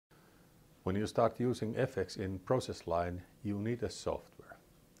When you start using FX in process line, you need a software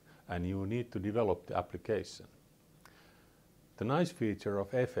and you need to develop the application. The nice feature of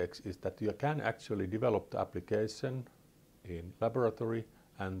FX is that you can actually develop the application in laboratory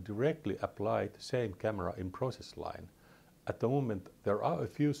and directly apply the same camera in process line. At the moment, there are a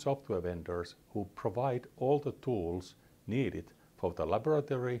few software vendors who provide all the tools needed for the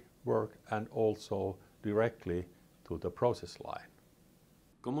laboratory work and also directly to the process line.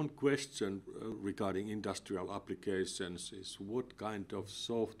 Common question regarding industrial applications is what kind of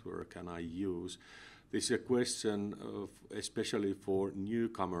software can I use? This is a question especially for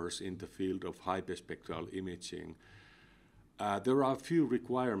newcomers in the field of hyperspectral imaging. There are a few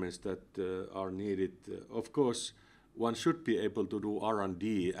requirements that are needed. Of course, one should be able to do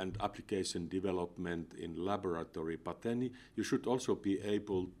R&D and application development in laboratory, but then you should also be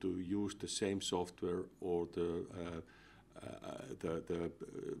able to use the same software or the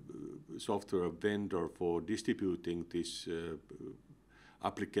software vendor for distributing this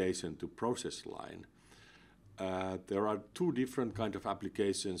application to process line. There are two different kind of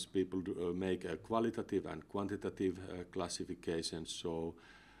applications. People make a qualitative and quantitative classifications. So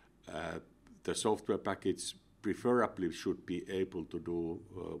the software package preferably should be able to do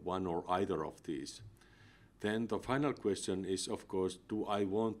one or either of these. Then the final question is, of course, do I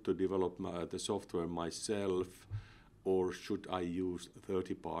want to develop the software myself, or should I use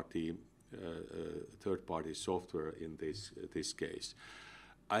third-party software in this case?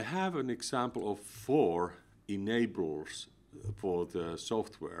 I have an example of 4 enablers for the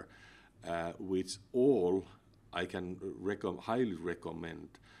software, which all I can highly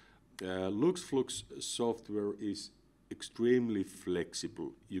recommend. LuxFlux software is extremely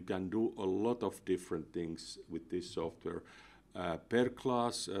flexible. You can do a lot of different things with this software. Per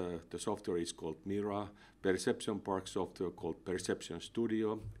class, the software is called Mira. Perception Park software called Perception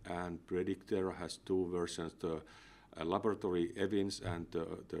Studio, and Predictor has 2 versions, the laboratory Evans and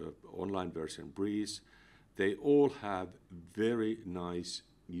the online version Breeze. They all have very nice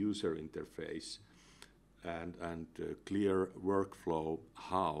user interface and clear workflow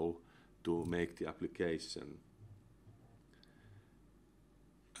how to make the application.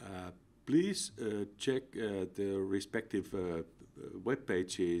 Please check the respective web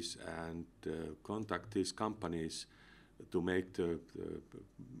pages and contact these companies to make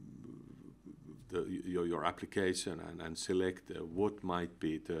your application and select what might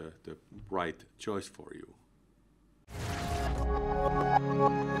be the right choice for you.